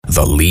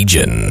The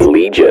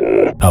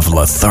Legion of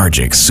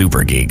lethargic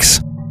super geeks,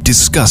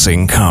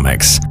 discussing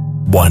comics,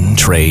 one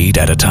trade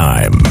at a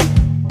time.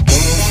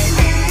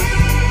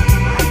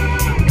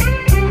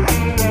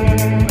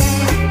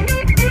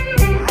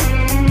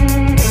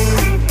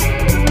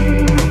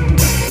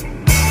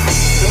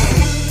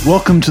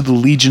 Welcome to the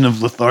Legion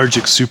of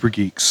Lethargic Super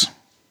Geeks.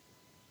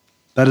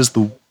 That is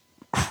the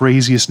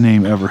craziest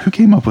name ever. Who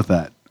came up with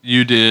that?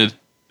 You did.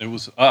 It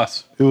was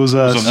us. It was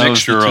us. It was a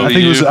mixture of. I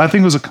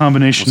think it was a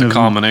combination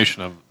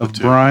of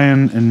two.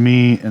 Brian and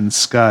me and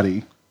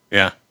Scotty.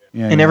 Yeah.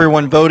 And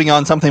everyone voting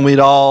on something we'd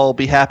all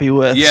be happy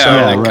with. Yeah,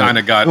 so, it kind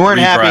of got. We weren't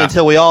happy redrafted.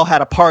 until we all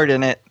had a part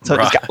in it, so it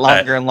just got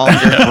longer and longer.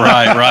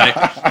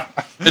 Right.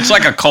 It's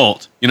like a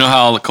cult. You know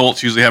how the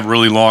cults usually have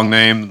really long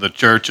name, the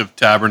Church of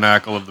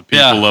Tabernacle of the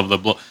People of the,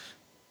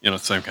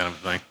 same kind of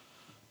thing.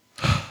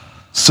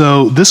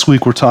 So this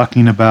week we're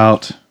talking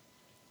about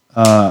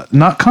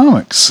not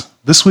comics.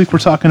 This week we're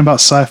talking about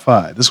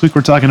sci-fi. This week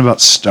we're talking about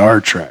Star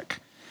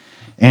Trek.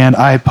 And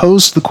I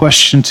posed the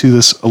question to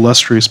this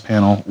illustrious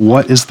panel,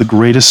 what is the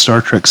greatest Star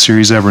Trek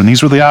series ever? And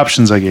these were the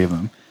options I gave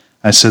them.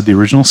 I said the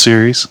original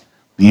series,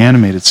 the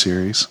animated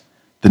series,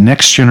 the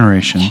Next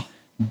Generation,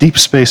 Deep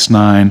Space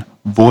Nine,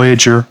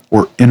 Voyager,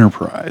 or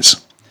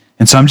Enterprise.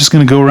 And so I'm just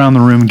going to go around the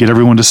room and get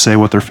everyone to say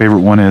what their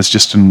favorite one is.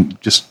 Just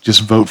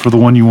vote for the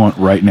one you want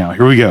right now.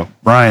 Here we go.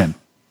 Brian.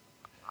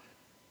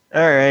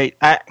 All right.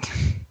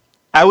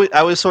 I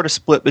was sort of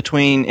split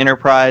between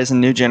Enterprise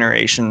and New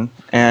Generation,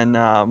 and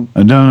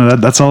no,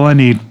 that's all I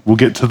need. We'll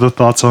get to the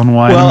thoughts on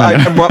why.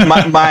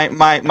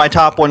 my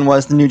top one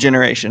was the New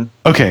Generation.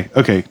 Okay,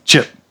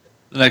 Chip,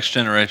 The Next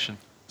Generation.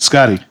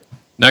 Scotty,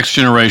 Next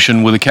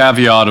Generation, with a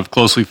caveat of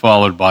closely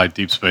followed by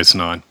Deep Space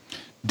Nine.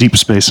 Deep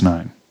Space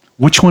Nine.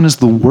 Which one is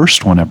the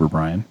worst one ever,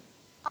 Brian?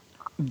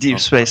 Deep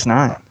Space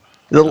Nine.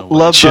 The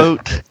Love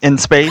Boat in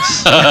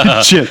space.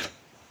 Chip.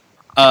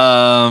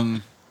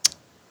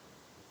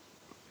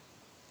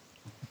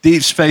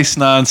 Deep Space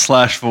Nine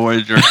 /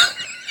 Voyager.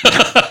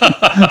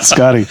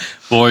 Scotty.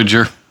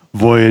 Voyager.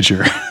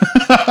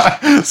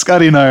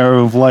 Scotty and I are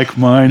of like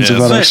minds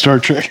about our Star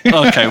Trek.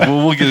 Okay,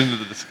 well, we'll get into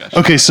the discussion.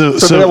 Okay, so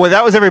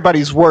that was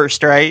everybody's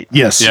worst, right?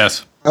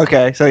 Yes.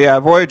 Okay, so yeah,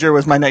 Voyager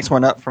was my next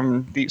one up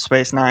from Deep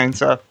Space Nine.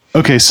 So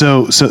okay,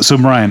 so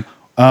Brian,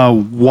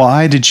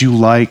 why did you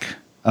like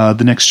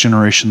the Next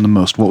Generation the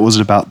most? What was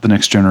it about the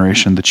Next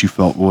Generation that you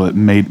felt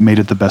made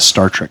it the best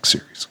Star Trek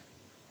series?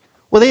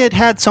 Well, they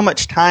had so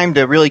much time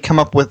to really come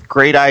up with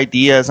great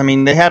ideas. I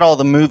mean, they had all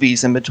the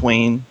movies in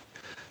between,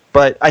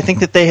 but I think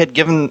that there had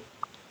been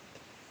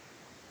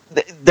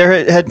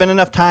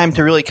enough time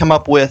to really come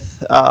up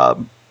with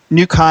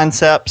new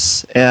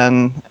concepts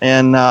and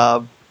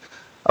a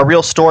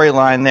real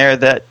storyline there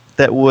that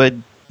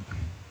would,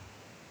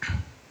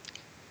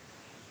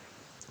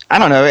 I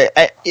don't know.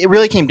 It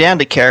really came down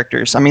to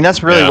characters. I mean,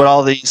 that's really what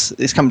all these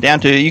come down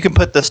to. You can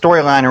put the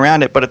storyline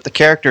around it, but if the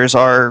characters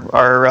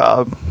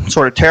are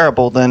sort of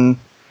terrible, then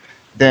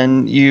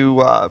you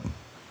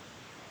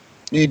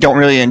don't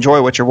really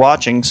enjoy what you're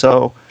watching.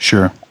 So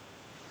sure.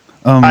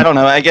 I don't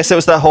know. I guess it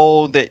was the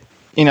whole that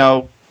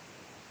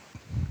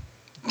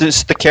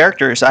just the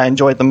characters I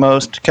enjoyed the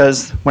most,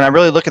 because when I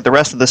really look at the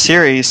rest of the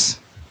series,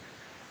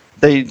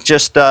 they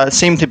just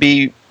seem to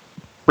be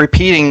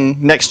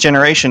repeating Next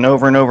Generation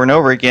over and over and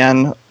over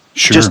again.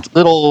 Sure. Just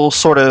little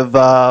sort of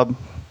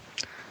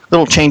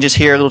little changes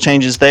here, little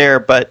changes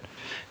there,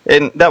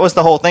 and that was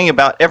the whole thing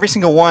about every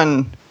single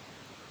one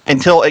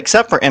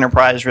except for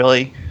Enterprise,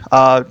 really.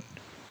 Well,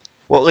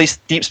 at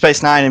least Deep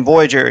Space Nine and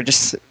Voyager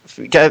just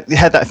had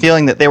that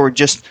feeling that they were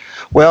just,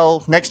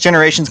 Next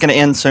Generation's going to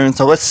end soon,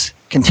 so let's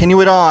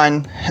continue it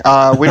on.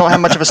 We don't have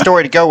much of a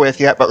story to go with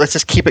yet, but let's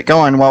just keep it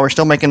going while we're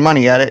still making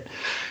money at it.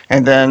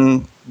 And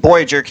then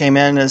Voyager came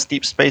in as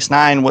Deep Space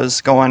Nine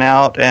was going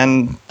out,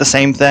 and the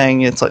same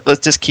thing. It's like, let's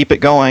just keep it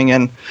going.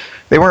 And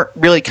they weren't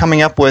really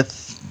coming up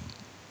with...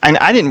 And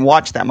I didn't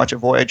watch that much of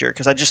Voyager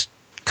because I just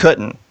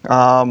couldn't.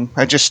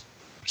 I just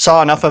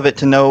saw enough of it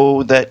to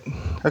know that,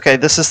 okay,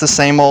 this is the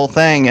same old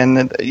thing.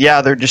 And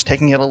they're just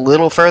taking it a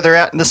little further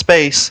out into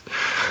space.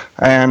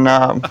 And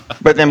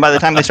but then by the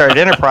time they started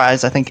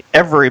Enterprise, I think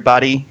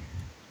everybody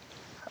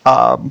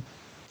was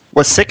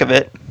sick of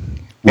it.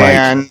 Right.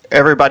 And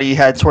everybody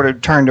had sort of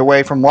turned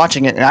away from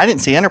watching it. And I didn't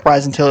see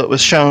Enterprise until it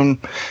was shown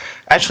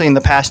actually in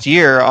the past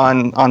year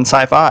on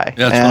Sci-Fi.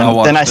 That's and when I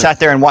watched then I sat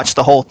there and watched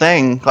the whole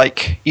thing.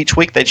 Like, each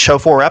week they'd show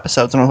 4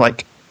 episodes, and I was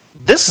like,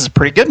 this is a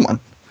pretty good one.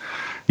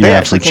 They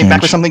actually came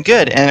back with something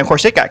good. And, of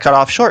course, it got cut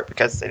off short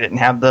because they didn't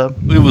have the...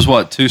 It was,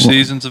 2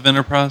 seasons of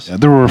Enterprise? Yeah,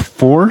 there were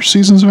 4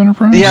 seasons of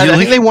Enterprise? Yeah, I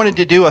think they wanted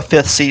to do a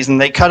 5th season.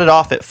 They cut it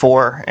off at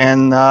 4.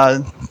 And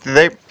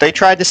they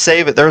tried to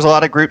save it. There was a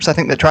lot of groups, I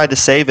think, that tried to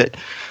save it.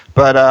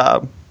 But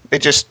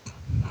it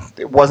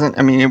wasn't,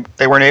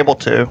 they weren't able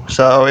to.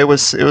 So it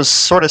was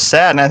sort of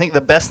sad. And I think the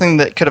best thing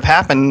that could have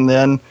happened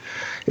then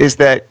is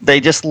that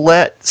they just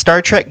let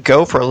Star Trek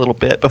go for a little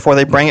bit before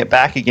they bring it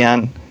back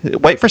again.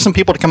 Wait for some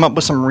people to come up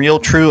with some real,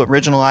 true,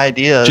 original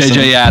ideas.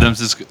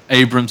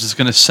 Abrams is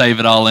going to save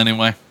it all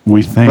anyway.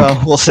 We think.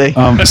 Well, we'll see.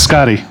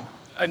 Scotty.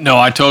 No,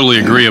 I totally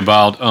agree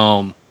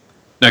about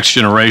Next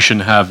Generation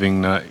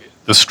having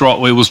the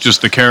straw. It was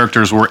just the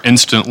characters were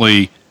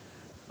instantly,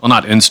 well,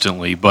 not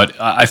instantly, but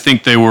I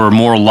think they were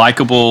more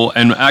likable.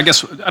 And I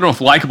guess, I don't know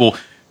if likable,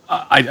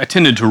 I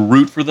tended to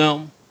root for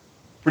them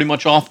pretty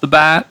much off the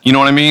bat. You know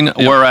what I mean? Yep.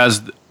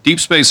 Whereas Deep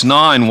Space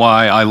Nine,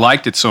 why I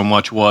liked it so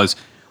much was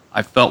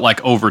I felt like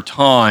over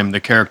time the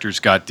characters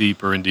got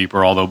deeper and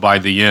deeper, although by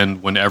the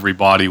end, when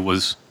everybody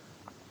was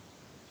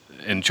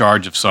in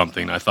charge of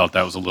something, I thought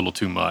that was a little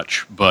too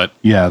much. But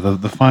yeah,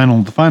 the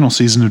final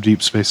season of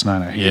Deep Space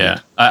Nine, I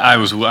hated.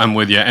 I'm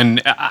with you,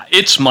 and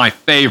it's my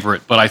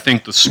favorite. But I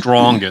think the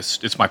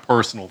strongest, it's my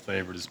personal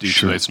favorite, is Deep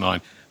Space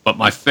Nine. But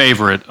my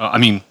favorite,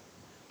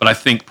 but I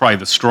think probably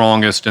the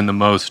strongest and the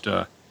most,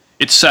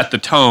 it set the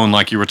tone,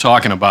 like you were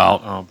talking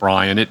about,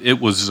 Brian. It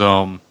was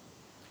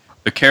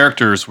the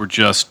characters were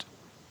just,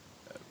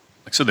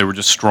 like I said, they were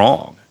just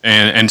strong,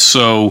 and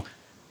so.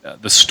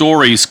 The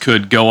stories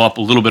could go up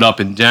a little bit up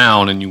and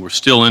down, and you were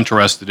still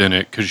interested in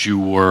it because you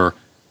were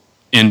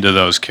into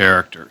those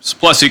characters.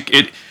 Plus,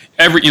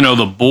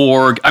 the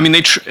Borg. I mean,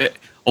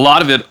 a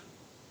lot of it,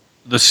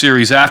 the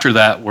series after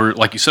that were,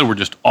 like you said, were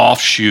just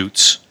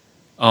offshoots.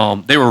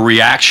 They were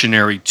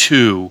reactionary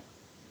to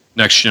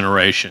Next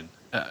Generation,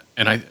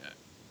 and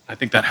I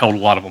think that held a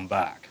lot of them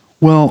back.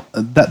 Well,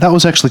 that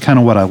was actually kind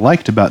of what I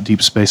liked about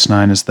Deep Space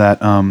Nine is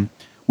that.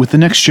 With the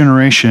Next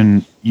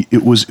Generation,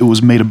 it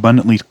was made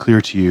abundantly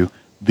clear to you,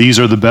 these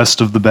are the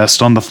best of the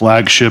best on the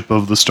flagship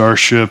of the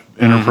Starship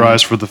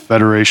Enterprise for the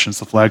Federation. It's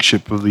the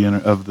flagship of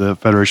the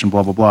Federation,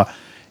 blah, blah, blah.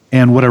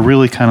 And what I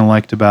really kind of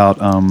liked about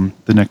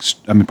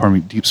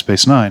Deep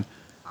Space Nine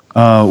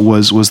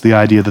was the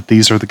idea that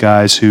these are the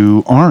guys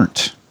who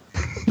aren't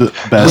the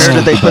best. Where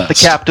did they put the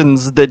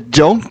captains that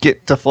don't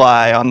get to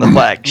fly on the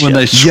flagship? When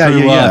they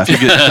screw up, you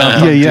get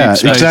dumped on Deep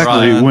Space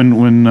exactly.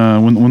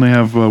 Nine.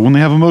 When they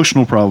have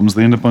emotional problems,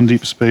 they end up on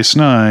Deep Space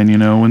Nine. You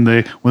know, when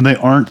they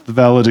aren't the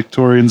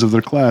valedictorians of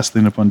their class, they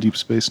end up on Deep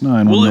Space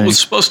Nine. Well, it was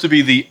supposed to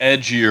be the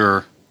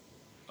edgier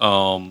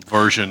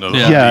version of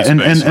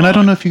and I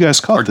don't know if you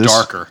guys caught this.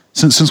 Darker.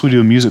 Since we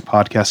do a music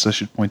podcast, I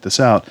should point this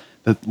out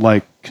that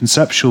like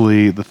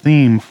conceptually the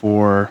theme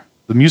for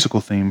the musical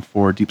theme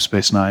for Deep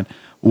Space Nine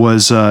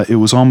was it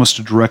was almost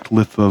a direct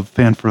lift of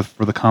 "Fan for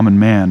the Common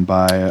Man"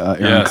 by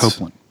Aaron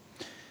Copland.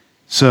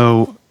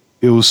 So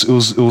it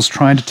was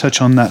trying to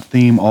touch on that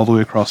theme all the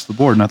way across the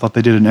board, and I thought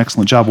they did an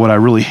excellent job. What I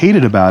really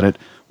hated about it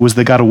was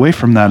they got away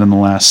from that in the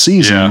last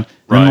season. Yeah,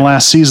 right. In the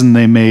last season,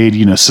 they made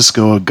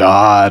Cisco a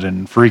god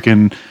and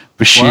freaking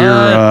Bashir.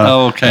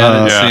 I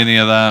didn't see any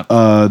of that.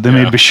 They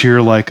made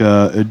Bashir like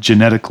a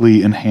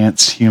genetically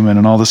enhanced human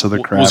and all this other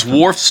crap. Was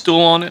Worf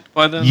still on it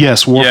by then?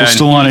 Yes, Worf was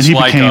still on it.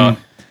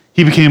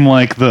 He became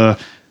like the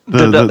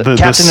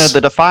captain of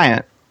the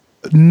Defiant.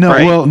 No,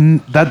 right? well,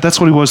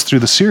 that's what he was through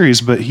the series.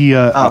 But he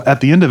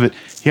at the end of it,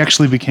 he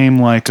actually became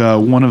like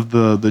one of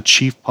the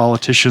chief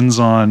politicians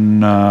on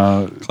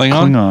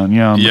Klingon.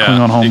 Yeah, on the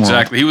Klingon homeworld.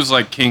 Exactly. He was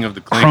like king of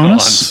the Klingons.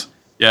 Cronus?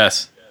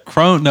 Yes.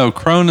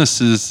 Cronus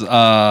is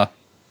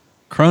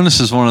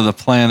one of the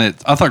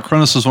planets. I thought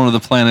Cronus was one of the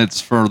planets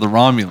for the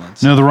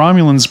Romulans. No, the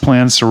Romulans'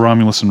 planets are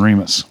Romulus and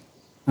Remus.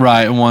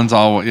 Right, one's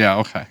all, yeah,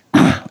 okay.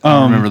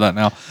 I remember that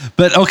now.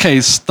 But okay,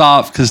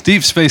 stop, because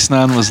Deep Space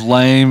Nine was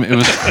lame. It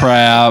was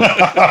crap.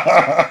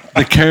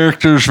 The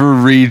characters were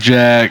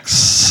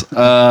rejects.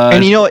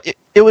 And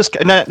it was,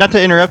 not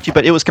to interrupt you,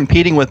 but it was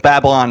competing with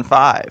Babylon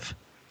 5.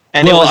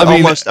 And it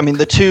was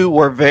the two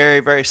were very,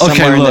 very similar.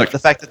 Okay, in look. the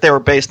fact that they were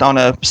based on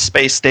a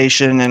space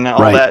station and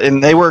all that,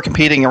 and they were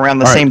competing around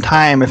the same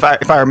time, if I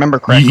remember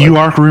correctly. You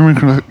are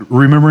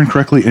remembering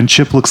correctly, and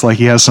Chip looks like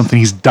he has something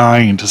he's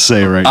dying to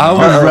say right now.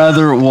 I would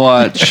rather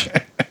watch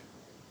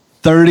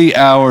 30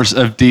 hours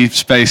of Deep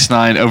Space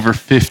Nine over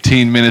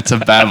 15 minutes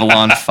of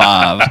Babylon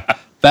 5.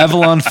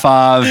 Babylon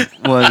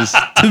 5 was,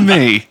 to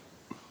me,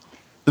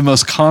 the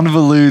most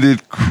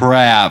convoluted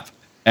crap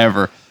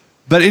ever.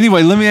 But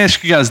anyway, let me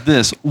ask you guys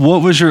this.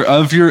 What was your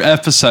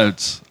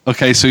episodes?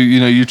 Okay, so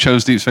you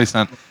chose Deep Space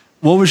Nine.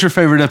 What was your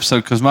favorite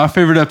episode? Because my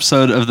favorite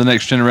episode of The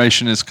Next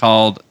Generation is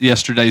called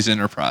Yesterday's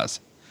Enterprise.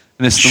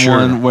 And it's the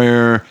one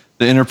where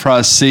the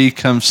Enterprise C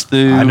comes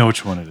through. I know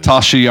which one it is.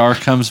 Tasha Yar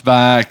comes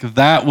back.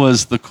 That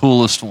was the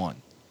coolest one.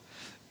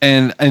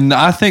 And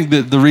I think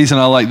that the reason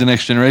I like The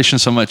Next Generation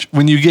so much,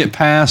 when you get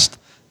past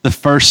the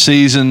first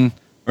season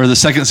or the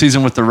second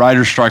season with the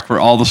writer's strike where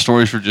all the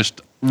stories were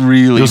just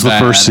really bad. It was the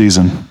first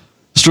season.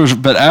 Stories,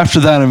 but after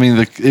that, I mean,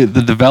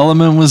 the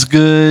development was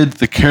good.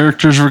 The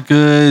characters were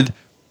good.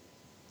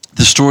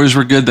 The stories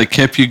were good. They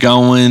kept you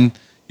going.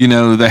 They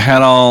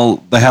had a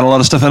lot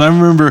of stuff. And I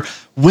remember,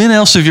 when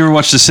else have you ever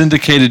watched a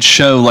syndicated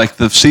show, like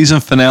the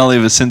season finale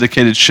of a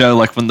syndicated show,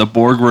 like when the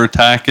Borg were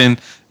attacking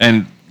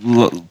and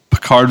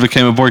Picard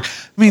became a Borg?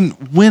 I mean,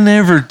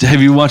 whenever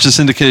have you watched a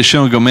syndicated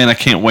show and go, man, I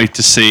can't wait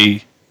to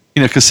see,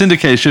 because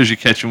syndicated shows, you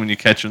catch them when you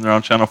catch them. They're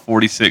on Channel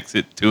 46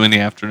 at 2 in the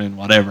afternoon,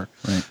 whatever.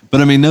 Right.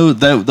 But I mean, no,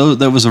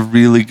 that was a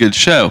really good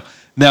show.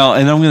 Now,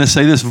 and I'm going to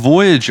say this,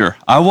 Voyager.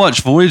 I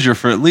watched Voyager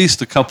for at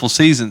least a couple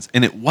seasons,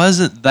 and it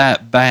wasn't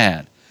that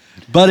bad.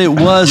 but it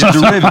was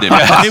derivative.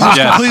 It was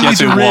completely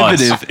yes, it was.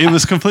 derivative. It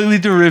was completely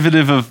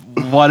derivative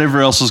of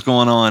whatever else was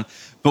going on.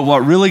 But what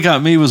really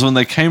got me was when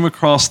they came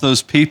across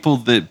those people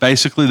that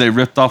basically they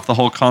ripped off the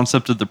whole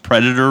concept of the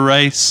predator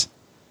race.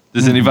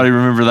 Does anybody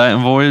remember that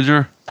in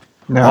Voyager?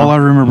 No. All I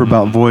remember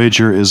about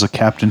Voyager is a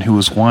captain who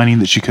was whining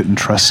that she couldn't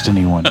trust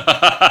anyone.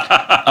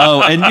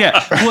 Oh, and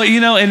yeah,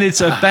 well, and it's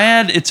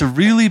a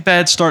really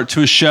bad start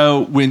to a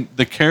show when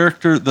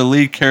the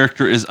lead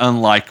character is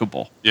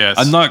unlikable. Yes.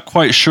 I'm not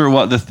quite sure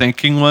what the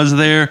thinking was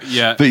there.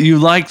 Yeah. But you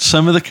liked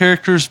some of the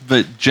characters,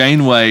 but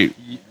Janeway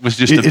was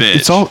just a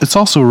bitch. It's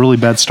also a really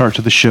bad start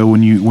to the show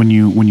when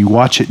you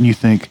watch it and you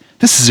think,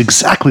 this is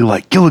exactly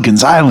like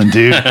Gilligan's Island,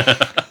 dude.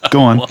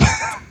 Go on.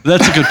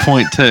 That's a good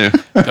point too.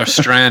 They're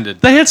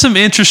stranded. They had some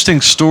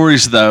interesting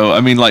stories though.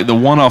 I mean, like the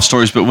one-off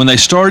stories, but when they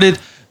started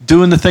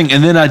doing the thing,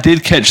 and then I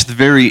did catch the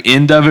very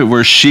end of it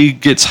where she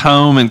gets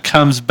home and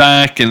comes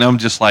back, and I'm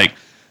just like,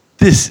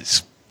 this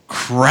is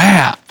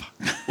crap.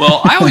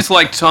 Well, I always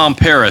liked Tom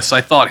Paris.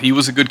 I thought he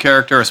was a good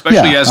character,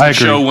 especially as the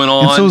show went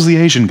on. And so was the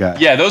Asian guy.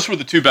 Yeah, those were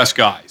the two best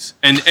guys.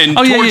 And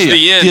Oh, yeah, towards yeah, the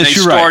yeah. end, Yes, they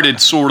you're right. started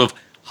sort of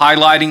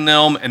highlighting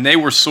them, and they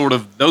were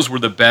those were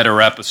the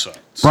better episodes.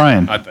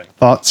 Brian, I think.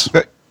 thoughts?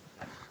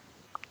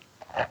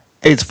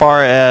 As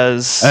far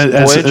as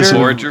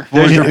Voyager?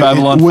 Voyager,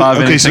 Babylon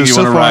 5, anything you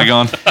want to rag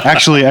on.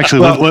 Actually,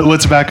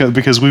 let's back up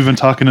because we've been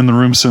talking in the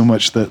room so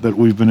much that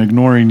we've been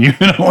ignoring you.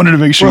 And I wanted to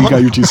make sure you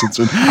got your 2 cents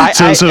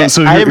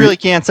in. I really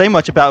can't say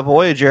much about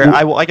Voyager.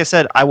 Like I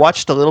said, I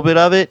watched a little bit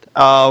of it.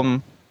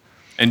 And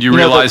you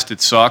realized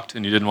it sucked,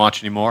 and you didn't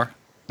watch anymore?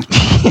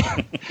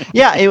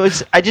 Yeah, it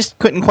was. I just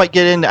couldn't quite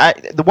get in.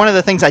 One of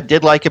the things I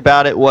did like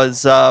about it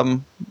was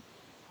the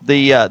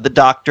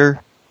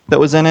doctor that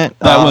was in it.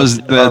 That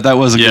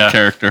was a good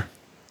character.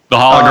 The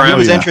hologram. It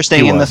was yeah,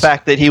 interesting he in the was.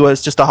 fact that he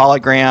was just a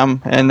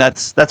hologram, and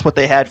that's what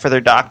they had for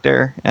their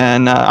doctor.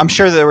 And I'm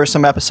sure there were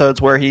some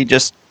episodes where he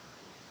just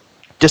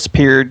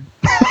disappeared,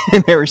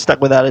 and they were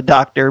stuck without a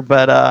doctor.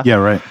 But Yeah,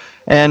 right.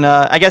 And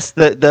I guess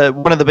the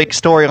one of the big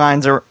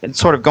storylines, or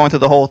sort of going through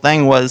the whole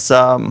thing, was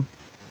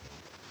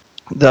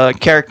the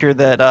character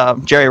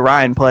that Jerry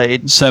Ryan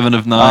played. 7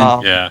 of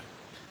 9. Yeah.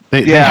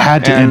 They Yeah,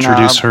 had to and,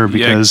 introduce her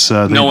because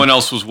no one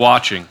else was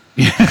watching.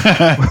 They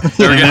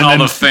were getting all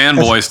the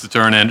fanboys to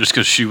turn in just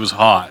because she was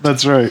hot.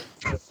 That's right.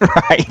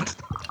 Right.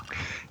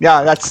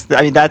 Yeah, that's.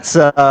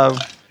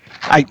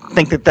 I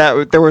think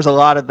that there was a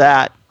lot of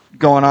that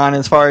going on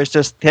as far as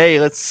just, hey,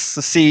 let's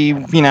see,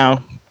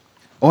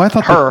 Oh, I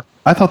thought her.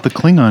 I thought the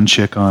Klingon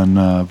chick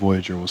on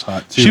Voyager was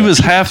hot too. She was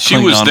half She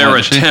was Klingon, their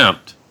wasn't she?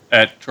 attempt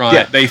at trying.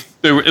 Yeah.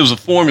 It was a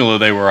formula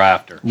they were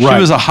after. Right.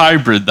 She was a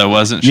hybrid, though,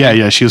 wasn't she?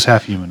 Yeah, she was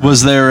half human.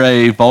 Was there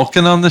a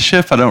Vulcan on the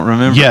ship? I don't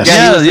remember. Yes.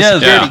 Yeah, he was the yeah,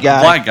 security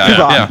guy. black guy.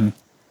 Kuvon. Yeah.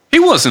 He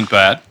wasn't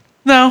bad.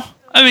 No,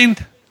 I mean,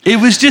 it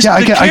was just. Yeah, I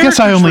the guess I characters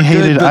only were good,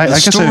 hated- but I the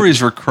guess I-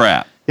 stories were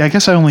crap. Yeah, I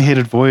guess I only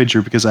hated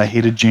Voyager because I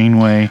hated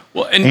Janeway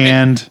Well,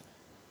 and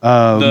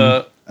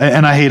the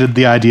I hated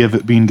the idea of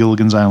it being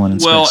Gilligan's Island in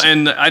space.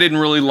 and I didn't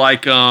really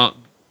like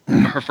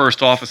her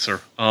first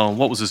officer.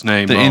 What was his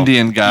name? The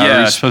Indian guy.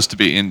 Yeah, He's supposed to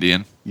be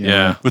Indian.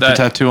 yeah. With the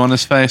tattoo on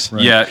his face.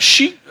 Yeah,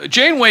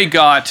 Janeway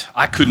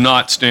I could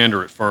not stand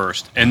her at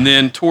first, and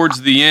then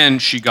towards the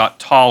end she got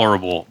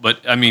tolerable. But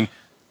I mean,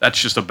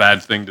 that's just a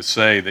bad thing to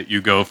say that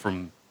you go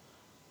from,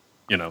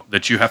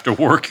 that you have to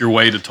work your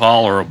way to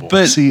tolerable.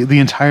 But See, the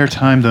entire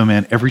time though,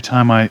 man, every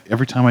time I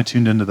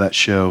tuned into that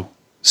show,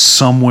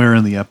 somewhere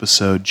in the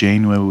episode,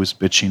 Janeway was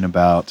bitching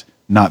about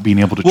not being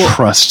able to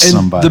trust and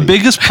somebody. the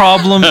biggest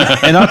problem,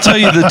 and I'll tell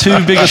you the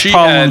two biggest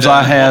problems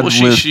I had with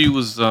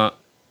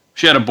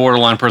she had a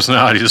borderline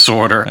personality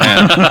disorder.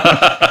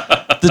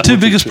 the two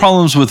biggest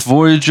problems with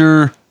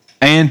Voyager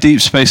and Deep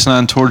Space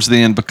Nine towards the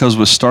end, because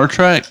with Star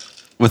Trek,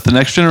 with the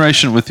Next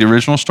Generation, with the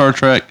original Star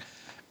Trek,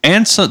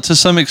 and to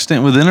some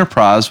extent with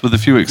Enterprise, with a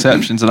few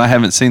exceptions, and I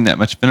haven't seen that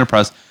much of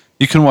Enterprise,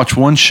 you can watch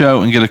one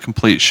show and get a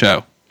complete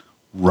show.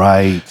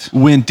 right.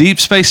 When Deep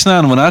Space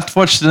Nine, when I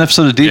watched an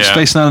episode of Deep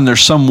Space Nine and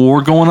there's some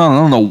war going on, I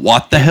don't know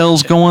what the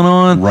hell's going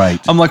on. Right.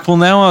 I'm like, well,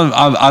 now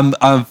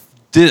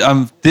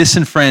I'm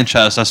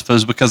disenfranchised, I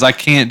suppose, because I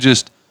can't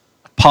just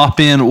pop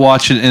in,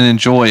 watch it, and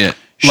enjoy it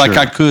like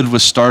Sure. I could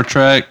with Star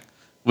Trek,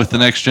 with the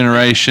Next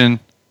Generation,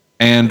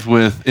 and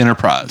with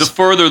Enterprise. The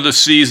further the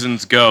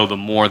seasons go, the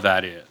more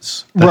that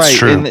is. That's Right,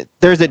 true. and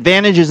there's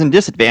advantages and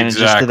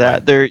disadvantages Exactly.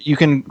 to that. You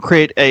can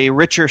create a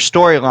richer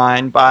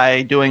storyline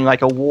by doing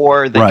like a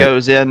war that Right.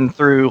 goes in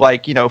through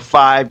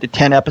 5 to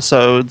 10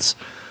 episodes,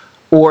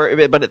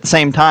 but at the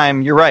same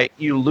time, you're right,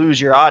 you lose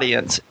your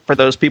audience for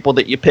those people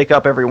that you pick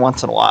up every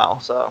once in a while.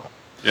 So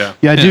Yeah.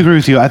 Yeah, I do agree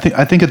with you. I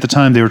think at the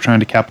time they were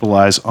trying to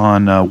capitalize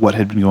on what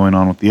had been going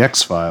on with the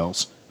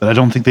X-Files, but I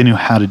don't think they knew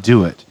how to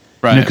do it.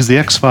 Right. Because the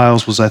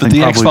X-Files was, I but think, the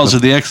probably X-Files are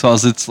the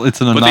X-Files. It's an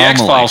anomaly. But the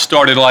X-Files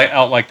started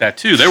out like that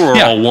too. They were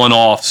Yeah. all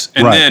one-offs,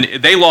 and Right.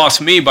 then they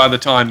lost me by the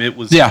time it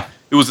was. Yeah.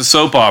 It was a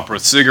soap opera,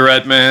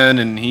 Cigarette Man,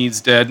 and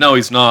he's dead. No,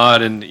 he's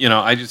not, and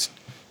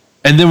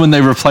And then when they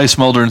replaced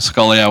Mulder and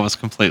Scully, I was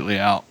completely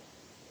out.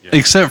 Yeah.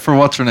 Except for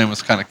what's her name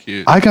was kind of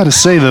cute. I got to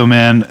say though,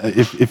 man,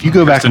 if you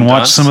go back Kirsten and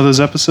watch Dunst? some of those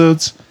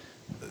episodes,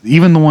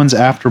 even the ones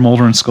after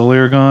Mulder and Scully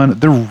are gone,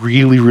 they're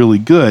really, really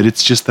good.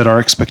 It's just that our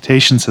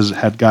expectations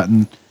had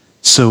gotten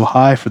so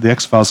high for the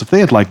X-Files. If they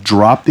had like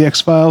dropped the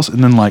X-Files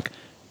and then like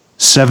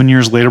 7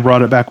 years later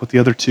brought it back with the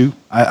other two,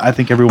 I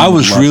think everyone. I would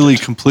was have loved really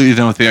it. completely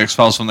done with the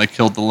X-Files when they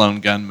killed the lone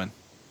gunman.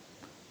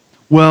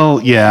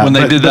 Well, yeah. When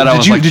they did that, I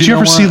was like, did you know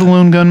ever see what? the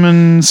Lone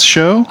Gunman's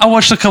show? I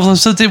watched a couple of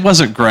episodes. It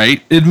wasn't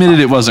great.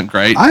 Admitted it wasn't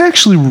great. I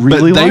actually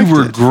really but they liked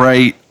were it.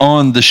 great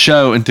on the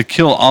show, and to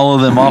kill all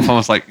of them off, I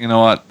was like, you know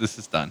what, this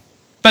is done.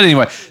 But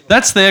anyway,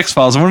 that's the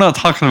X-Files, and we're not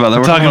talking about that.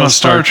 We're talking about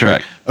Star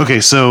Trek.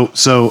 Okay, so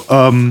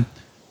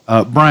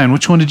Brian,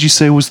 which one did you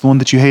say was the one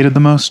that you hated the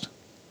most?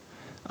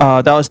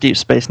 That was Deep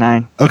Space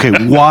Nine. Okay,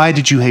 why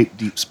did you hate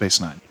Deep Space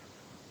Nine?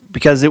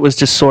 Because it was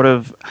just sort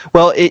of,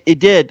 well, it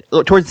did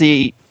towards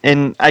the,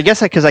 and I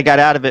guess because I got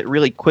out of it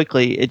really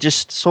quickly, it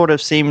just sort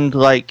of seemed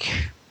like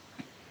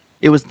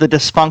it was the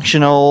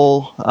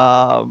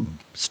dysfunctional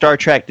Star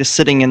Trek just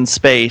sitting in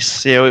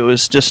space. You know, it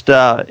was just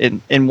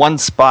in one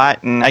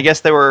spot, and I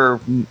guess they were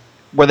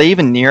they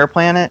even near a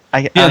planet?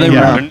 They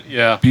Yeah. were.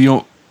 Yeah.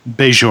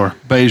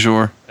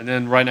 Bajor. And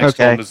then right next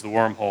to Okay. him is the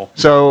wormhole.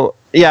 So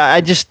yeah,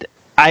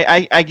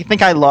 I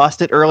think I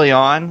lost it early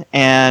on,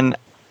 and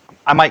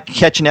I might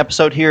catch an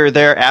episode here or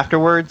there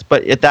afterwards,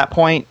 but at that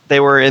point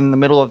they were in the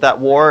middle of that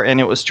war, and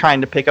it was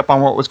trying to pick up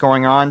on what was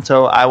going on.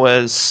 So I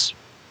was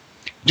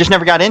just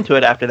never got into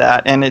it after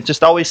that, and it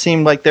just always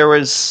seemed like there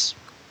was.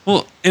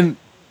 Well, and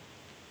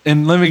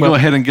let me go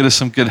ahead and get us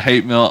some good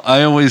hate mail.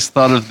 I always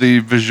thought of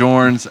the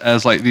Bajorans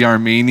as like the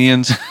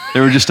Armenians. They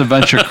were just a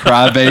bunch of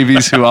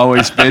crybabies who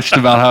always bitched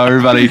about how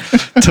everybody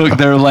took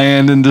their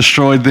land and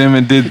destroyed them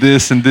and did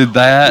this and did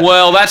that.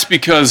 Well, that's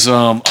because,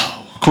 of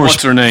course,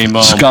 what's her name?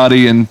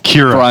 Scotty and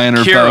Kira. Brian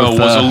are Kira both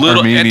was a little.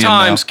 Armenian At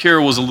times, now.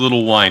 Kira was a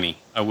little whiny.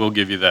 I will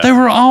give you that. They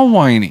were all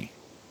whiny.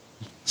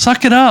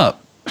 Suck it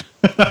up.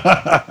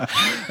 I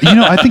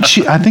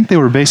think they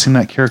were basing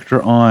that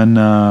character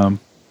on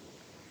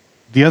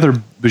the other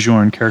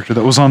Bajoran character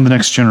that was on The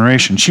Next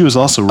Generation. She was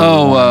also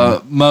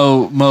really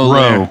Mo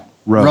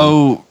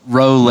Ro.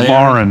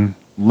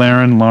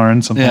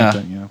 Laren, something Yeah. like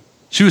that. Yeah.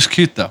 She was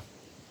cute though.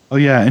 Oh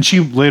yeah, and she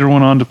later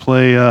went on to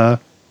play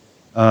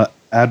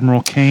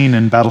Admiral Kane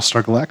in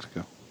Battlestar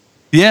Galactica.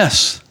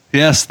 Yes,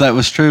 that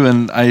was true,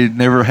 and I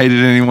never hated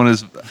anyone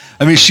as.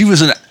 I mean, she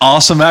was an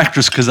awesome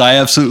actress because I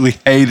absolutely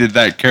hated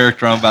that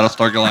character on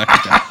Battlestar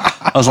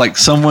Galactica. I was like,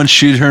 someone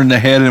shoot her in the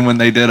head, and when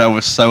they did, I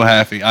was so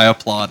happy. I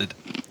applauded.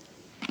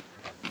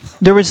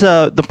 There was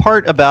the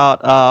part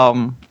about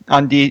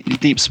on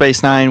Deep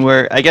Space Nine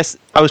where I guess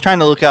I was trying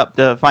to look up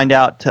to find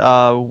out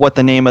what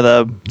the name of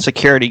the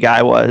security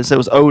guy was. It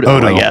was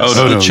Odo. I guess.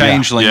 Odo, The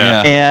changeling,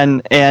 yeah.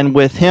 And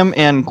with him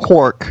and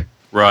Quark,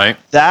 Right.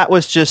 that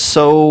was just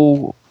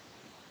so.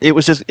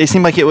 It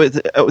seemed like it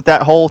was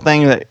that whole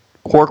thing that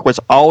Quark was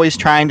always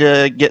trying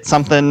to get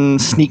something,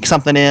 sneak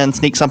something in,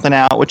 sneak something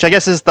out, which I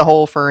guess is the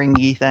whole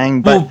Ferengi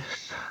thing.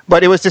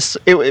 But it was just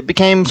it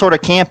became sort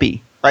of campy.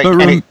 Right,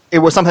 and it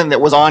was something that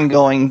was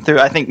ongoing through,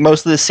 I think,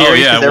 most of the series.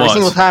 yeah, Because it every was.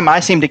 single time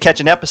I seemed to catch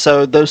an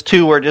episode, those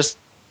two were just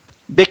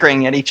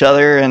bickering at each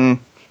other, and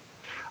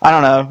I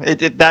don't know.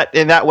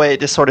 In that way, it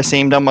just sort of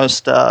seemed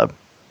almost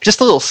just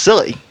a little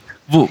silly.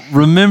 Well,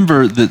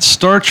 remember that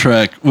Star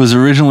Trek was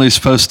originally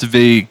supposed to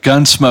be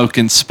Gunsmoke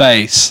in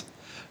space,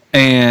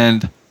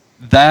 and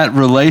that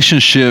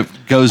relationship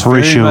goes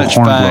Horatio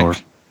Hornblower.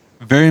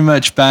 very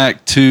much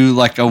back to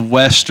like a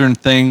Western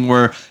thing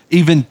where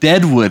even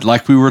Deadwood,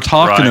 like we were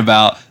talking Right.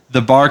 about,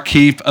 the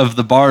barkeep of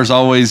the bar is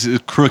always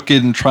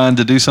crooked and trying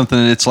to do something,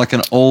 and it's like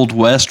an Old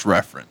West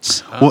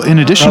reference. Well, in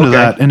addition to Okay.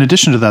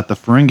 that, the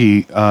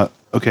Ferengi.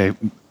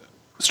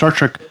 Star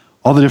Trek.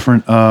 All the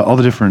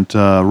different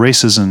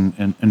races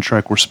in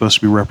Trek were supposed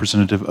to be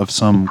representative of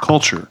some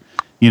culture.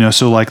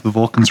 So like the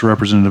Vulcans were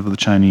representative of the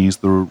Chinese,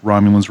 the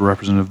Romulans were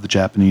representative of the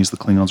Japanese, the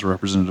Klingons were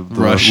representative of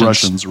the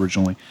Russians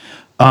originally.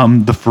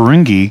 The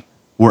Ferengi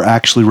were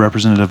actually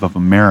representative of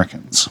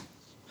Americans.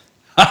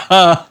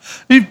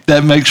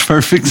 That makes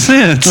perfect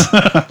sense.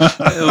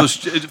 It was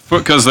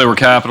because they were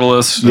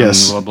capitalists.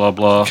 Yes. And blah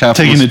blah blah.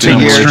 Taking it to the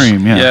Capitalist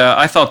extreme, yeah. Yeah,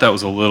 I thought that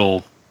was a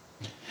little.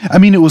 I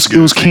mean, it was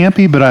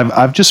campy, but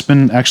I've just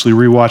been actually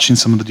rewatching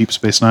some of the Deep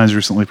Space Nines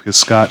recently because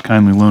Scott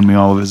kindly loaned me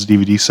all of his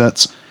DVD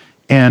sets,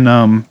 and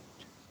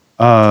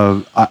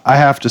I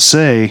have to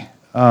say,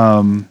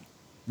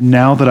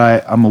 now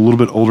that I'm a little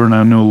bit older and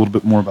I know a little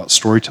bit more about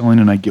storytelling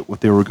and I get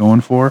what they were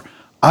going for,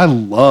 I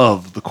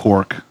love the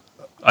Quark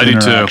I do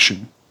interaction.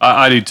 too.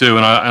 I do too,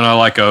 and I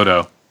like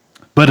Odo.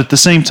 But at the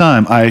same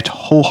time, I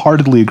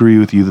wholeheartedly agree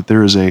with you that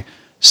there is a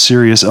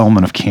serious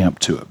element of camp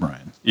to it,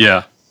 Brian.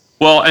 Yeah.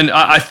 Well, and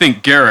I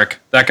think Garrick,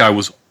 that guy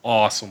was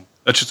awesome.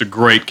 That's just a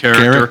great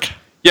character. Garrick?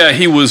 Yeah,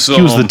 he was.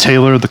 He was the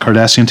tailor, the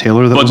Cardassian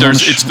tailor. That But was on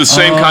it's the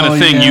same kind of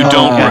thing.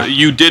 yeah.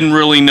 You didn't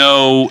really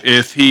know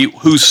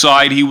whose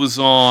side he was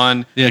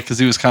on. Yeah, because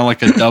he was kind of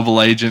like a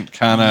double agent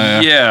kind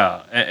of.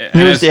 Yeah.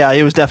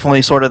 He was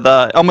definitely sort of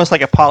almost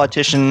like a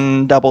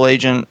politician, double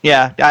agent.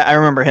 Yeah, I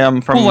remember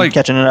him from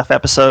catching enough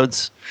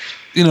episodes.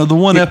 The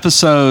one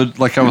episode,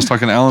 like I was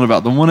talking to Alan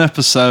about, the one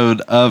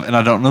episode of, and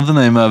I don't know the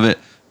name of it,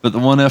 but the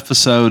one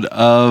episode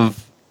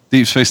of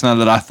Deep Space Nine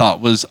that I thought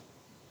was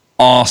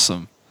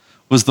awesome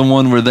was the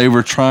one where they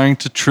were trying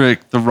to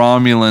trick the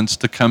Romulans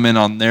to come in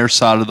on their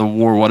side of the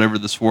war, whatever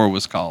this war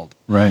was called.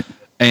 Right.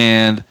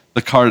 And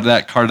that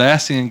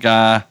Cardassian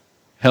guy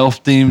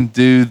helped him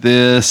do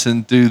this,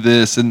 and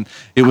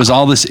it was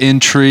all this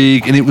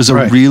intrigue, and it was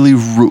a really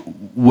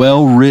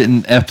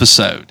well-written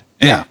episode.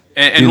 Yeah.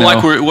 And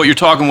like what you're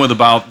talking with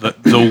about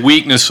the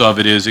weakness of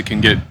it is you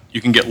can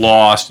get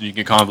lost and you can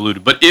get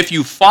convoluted. But if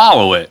you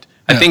follow it,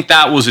 I think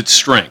that was its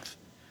strength,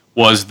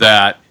 was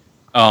that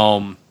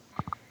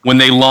when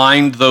they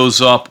lined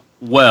those up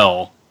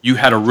well, you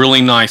had a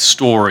really nice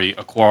story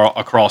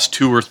across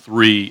 2 or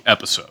 3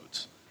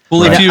 episodes.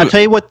 Well, I'll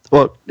tell you what.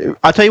 Well,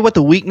 I'll tell you what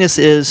the weakness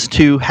is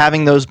to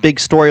having those big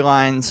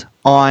storylines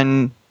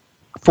on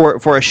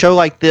for a show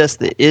like this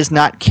that is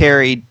not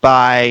carried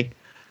by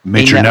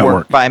Major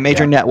network. By a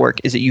major network,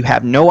 is that you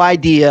have no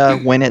idea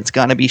when it's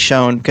going to be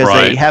shown, because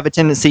they have a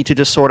tendency to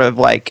just sort of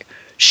like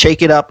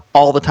shake it up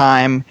all the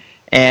time,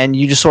 and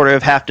you just sort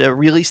of have to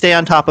really stay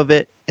on top of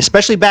it.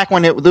 Especially back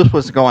when this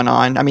was going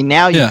on. I mean,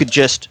 now you could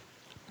just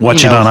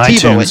watch it on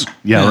iTunes.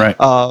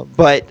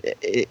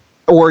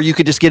 Or you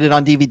could just get it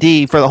on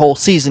DVD for the whole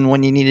season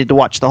when you needed to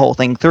watch the whole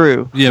thing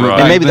through. Yeah,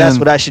 and maybe that's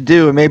what I should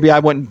do. And maybe I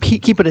wouldn't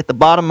keep it at the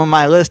bottom of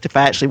my list if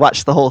I actually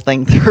watched the whole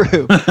thing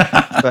through.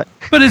 But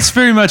it's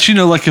very much,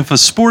 like if a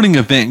sporting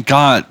event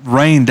got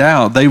rained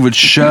out, they would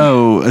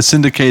show, a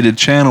syndicated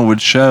channel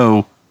would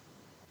show,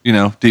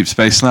 Deep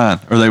Space Nine,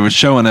 or they would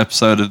show an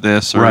episode of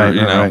this, or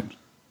Right.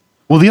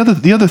 Well, the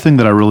other thing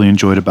that I really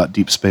enjoyed about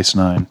Deep Space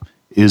Nine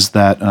is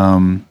that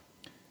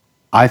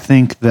I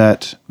think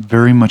that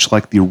very much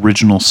like the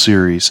original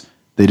series,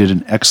 they did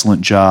an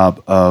excellent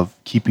job of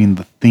keeping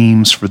the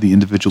themes for the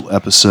individual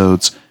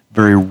episodes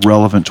very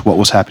relevant to what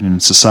was happening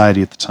in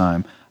society at the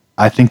time.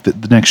 I think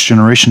that The Next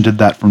Generation did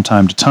that from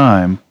time to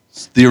time.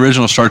 The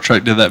original Star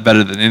Trek did that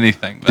better than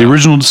anything, though. The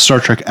original Star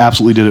Trek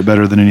absolutely did it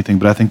better than anything,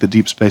 but I think that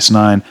Deep Space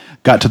Nine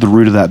got to the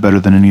root of that better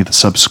than any of the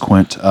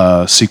subsequent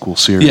sequel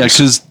series. Yeah,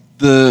 because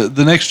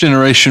the Next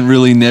Generation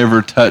really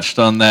never touched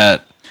on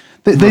that.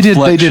 They did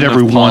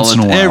every once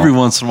in a while. Every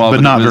once in a while. But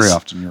not very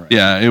often, you're right.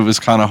 Yeah, it was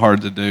kind of hard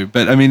to do.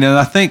 But, and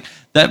I think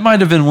that might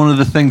have been one of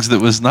the things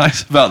that was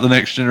nice about The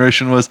Next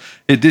Generation was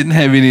it didn't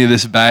have any of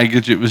this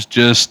baggage. It was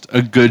just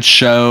a good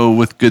show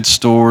with good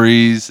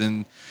stories.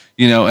 And,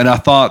 and I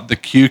thought the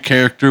Q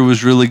character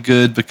was really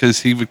good because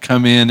he would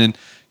come in and,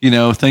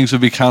 things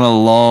would be kind of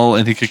lull,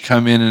 and he could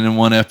come in and in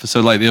one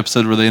episode, like the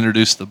episode where they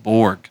introduced the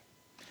Borg.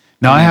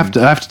 Now, I have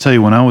to tell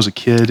you, when I was a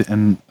kid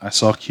and I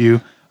saw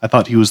Q, I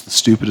thought he was the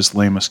stupidest,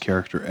 lamest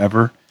character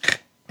ever.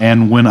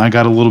 And when I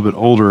got a little bit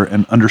older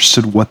and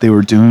understood what they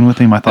were doing with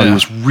him, I thought he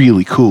was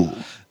really cool.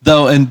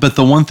 But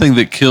the one thing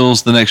that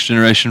kills The Next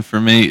Generation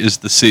for me is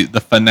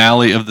the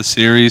finale of the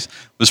series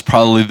was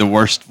probably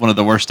one of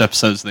the worst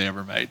episodes they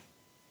ever made.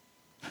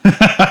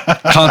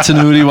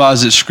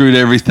 Continuity-wise, it screwed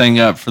everything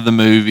up for the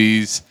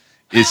movies.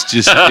 It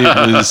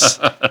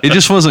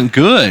just wasn't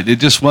good. It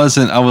just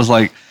wasn't. I was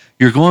like,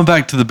 you're going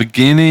back to the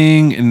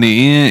beginning and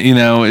the end.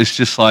 It's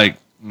just like.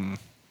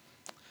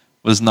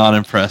 Was not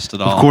impressed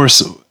at all. Of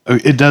course,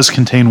 it does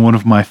contain one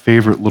of my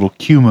favorite little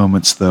Q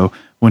moments, though,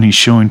 when he's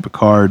showing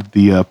Picard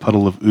the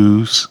puddle of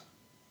ooze.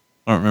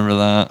 I don't remember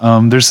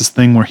that. There's this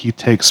thing where he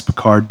takes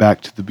Picard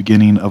back to the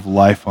beginning of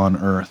life on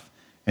Earth,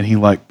 and he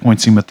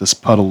points him at this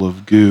puddle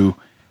of goo,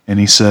 and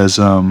he says,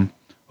 "Oh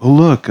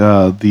look,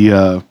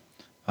 the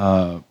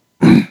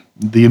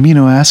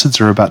amino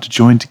acids are about to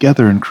join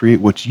together and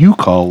create what you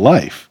call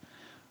life."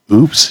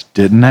 Oops,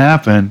 didn't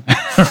happen,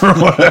 or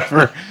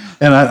whatever.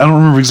 And I don't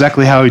remember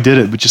exactly how he did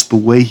it, but just the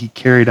way he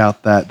carried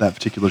out that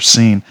particular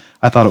scene,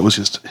 I thought it was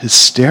just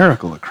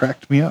hysterical. It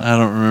cracked me up. I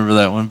don't remember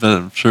that one, but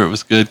I'm sure it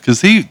was good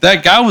because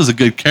that guy was a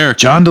good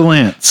character. John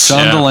DeLance.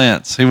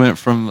 DeLance. He went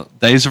from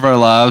Days of Our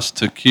Lives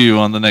to Q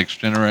on The Next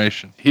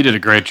Generation. He did a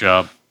great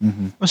job.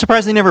 Mm-hmm. I'm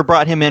surprised they never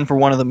brought him in for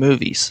one of the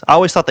movies. I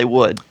always thought they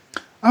would.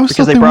 They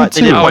did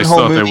one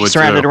whole movie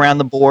surrounded around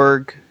the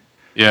Borg.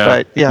 Yeah.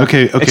 But yeah.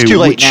 Okay. It's too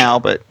late now,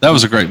 but that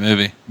was a great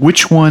movie.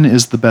 Which one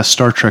is the best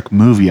Star Trek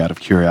movie out of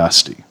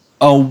curiosity?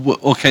 Oh,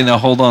 okay. Now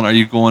hold on. Are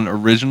you going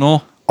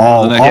original?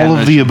 All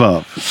of the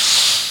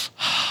above.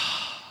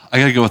 I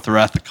gotta go with the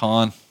Wrath of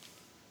Khan.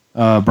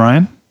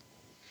 Brian?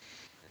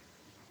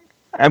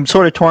 I'm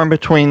sort of torn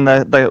between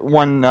the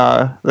one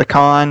the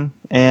Khan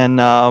and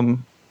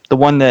the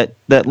one that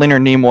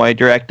Leonard Nimoy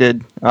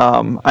directed.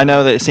 I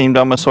know that it seemed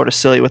almost sort of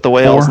silly with the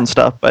whales and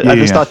stuff, but I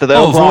just thought that the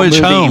overall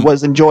movie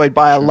was enjoyed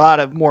by a lot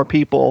of more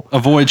people. A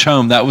Voyage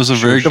Home. That was a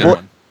very good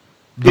one.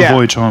 The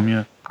Voyage Home,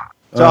 yeah.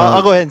 So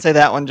I'll go ahead and say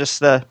that one just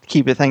to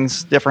keep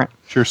things different.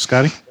 Sure,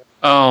 Scotty?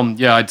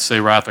 Yeah, I'd say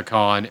Wrath of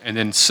Khan. And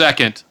then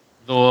second,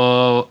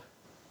 the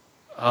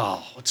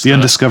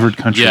Undiscovered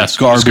Country. Yes,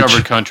 Garbage.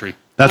 Undiscovered Country.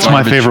 That's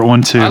my favorite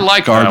one, too. I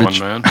like Garbage.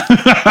 that one,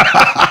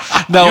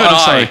 man. No,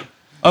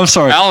 I'm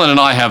sorry. Alan and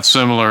I have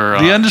similar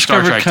The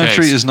Undiscovered Star Trek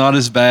Country takes. is not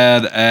as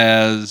bad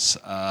as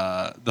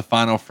The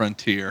Final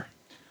Frontier.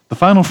 The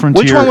Final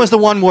Frontier. Which one was the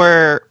one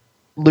where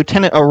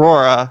Lieutenant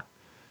Aurora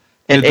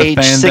at Did the age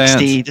fan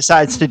 60 dance.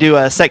 decides to do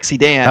a sexy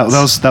dance.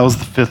 That was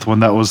the fifth one.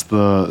 That was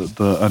the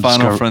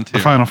Final Frontier. The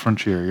Final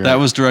Frontier. Yeah. That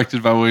was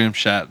directed by William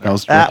Shatner. That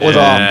was awesome.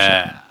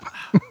 Yeah.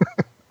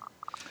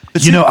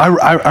 You know,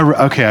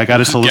 okay, I got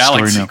to tell the story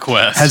Galaxy now.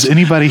 Quest. Has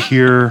anybody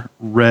here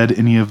read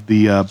any of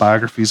the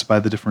biographies by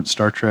the different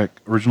Star Trek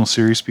original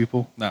series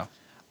people? No.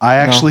 I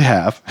actually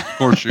have. Of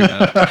course you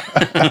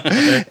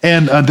have.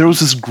 And there was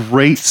this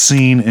great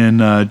scene in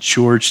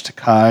George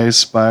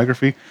Takei's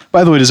biography.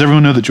 By the way, does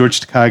everyone know that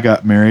George Takei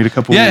got married a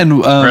couple Yeah, and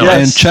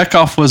Yes. and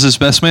Chekhov was his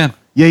best man.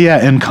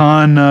 Yeah, and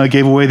Khan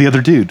gave away the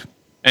other dude.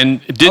 And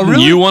didn't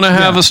really? you want to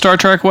have a Star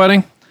Trek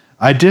wedding?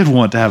 I did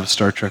want to have a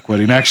Star Trek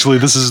wedding. Actually,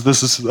 this is good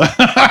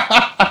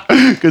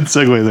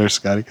segue there,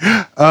 Scotty.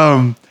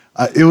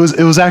 It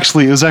was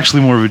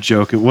actually more of a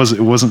joke. It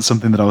wasn't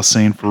something that I was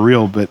saying for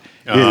real, but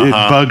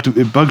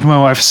it bugged my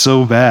wife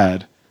so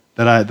bad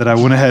that I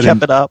went ahead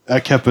Kept it up.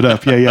 I kept it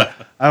up. Yeah.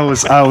 I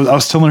was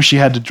telling her she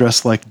had to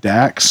dress like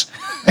Dax.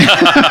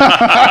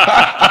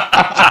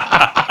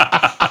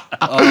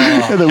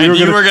 And then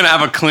You were going to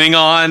have a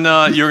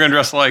Klingon. You were going to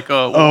dress like.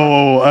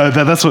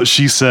 that's what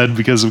she said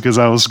because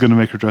I was going to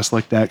make her dress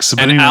like Dax. So,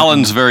 but And anyway,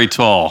 Alan's very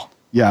tall,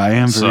 yeah, I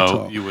am very so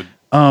tall. you would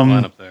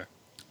line up there.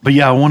 But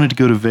yeah, I wanted to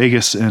go to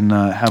Vegas and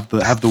have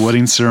the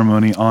wedding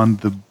ceremony on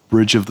the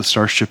bridge of the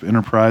Starship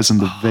Enterprise in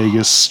the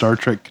Vegas Star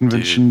Trek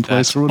convention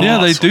place that's or whatever. Yeah,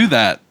 they Awesome. do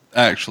that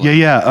actually.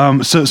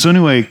 Yeah. So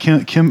anyway,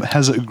 Kim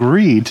has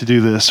agreed to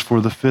do this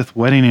for the 5th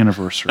wedding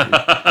anniversary.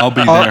 I'll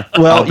be there.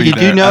 Well, I'll be you do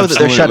there. know that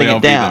they're Absolutely, shutting I'll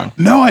it be down.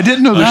 there. No, I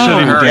didn't know they're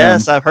shutting it down.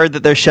 Yes, I've heard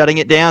that they're shutting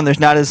it down. There's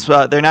not as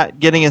they're not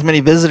getting as many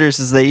visitors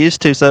as they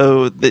used to.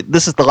 So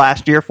this is the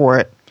last year for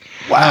it.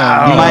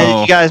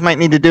 Wow. You guys might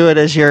need to do it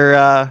as your.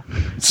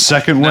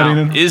 Second Now,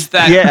 wedding. is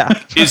that Yeah.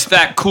 is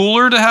that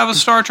cooler to have a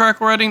Star Trek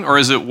wedding, or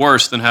is it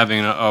worse than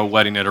having a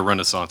wedding at a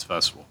Renaissance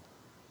festival?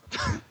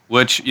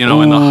 Which in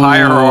the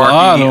hierarchy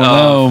I don't of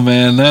know,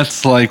 man.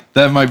 That's like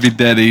that might be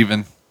dead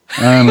even.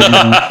 I don't know.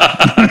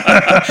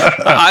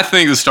 I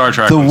think the Star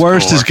Trek. The one's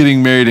worst cooler. is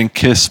getting married in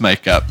kiss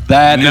makeup.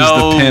 That is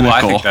No, the pinnacle.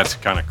 I think that's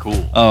kind of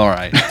cool. All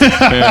right,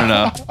 fair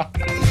enough.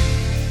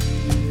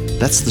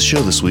 That's the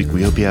show this week.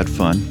 We hope you had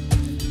fun.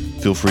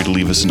 Feel free to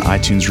leave us an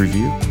iTunes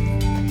review.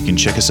 You can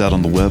check us out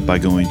on the web by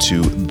going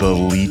to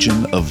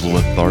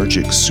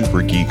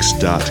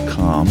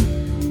thelegionoflethargicsupergeeks.com.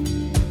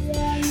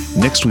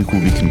 Next week,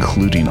 we'll be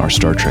concluding our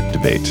Star Trek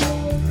debate.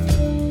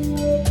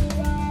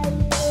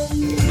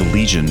 The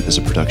Legion is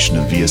a production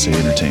of VSA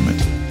Entertainment.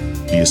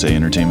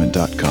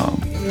 VSAentertainment.com.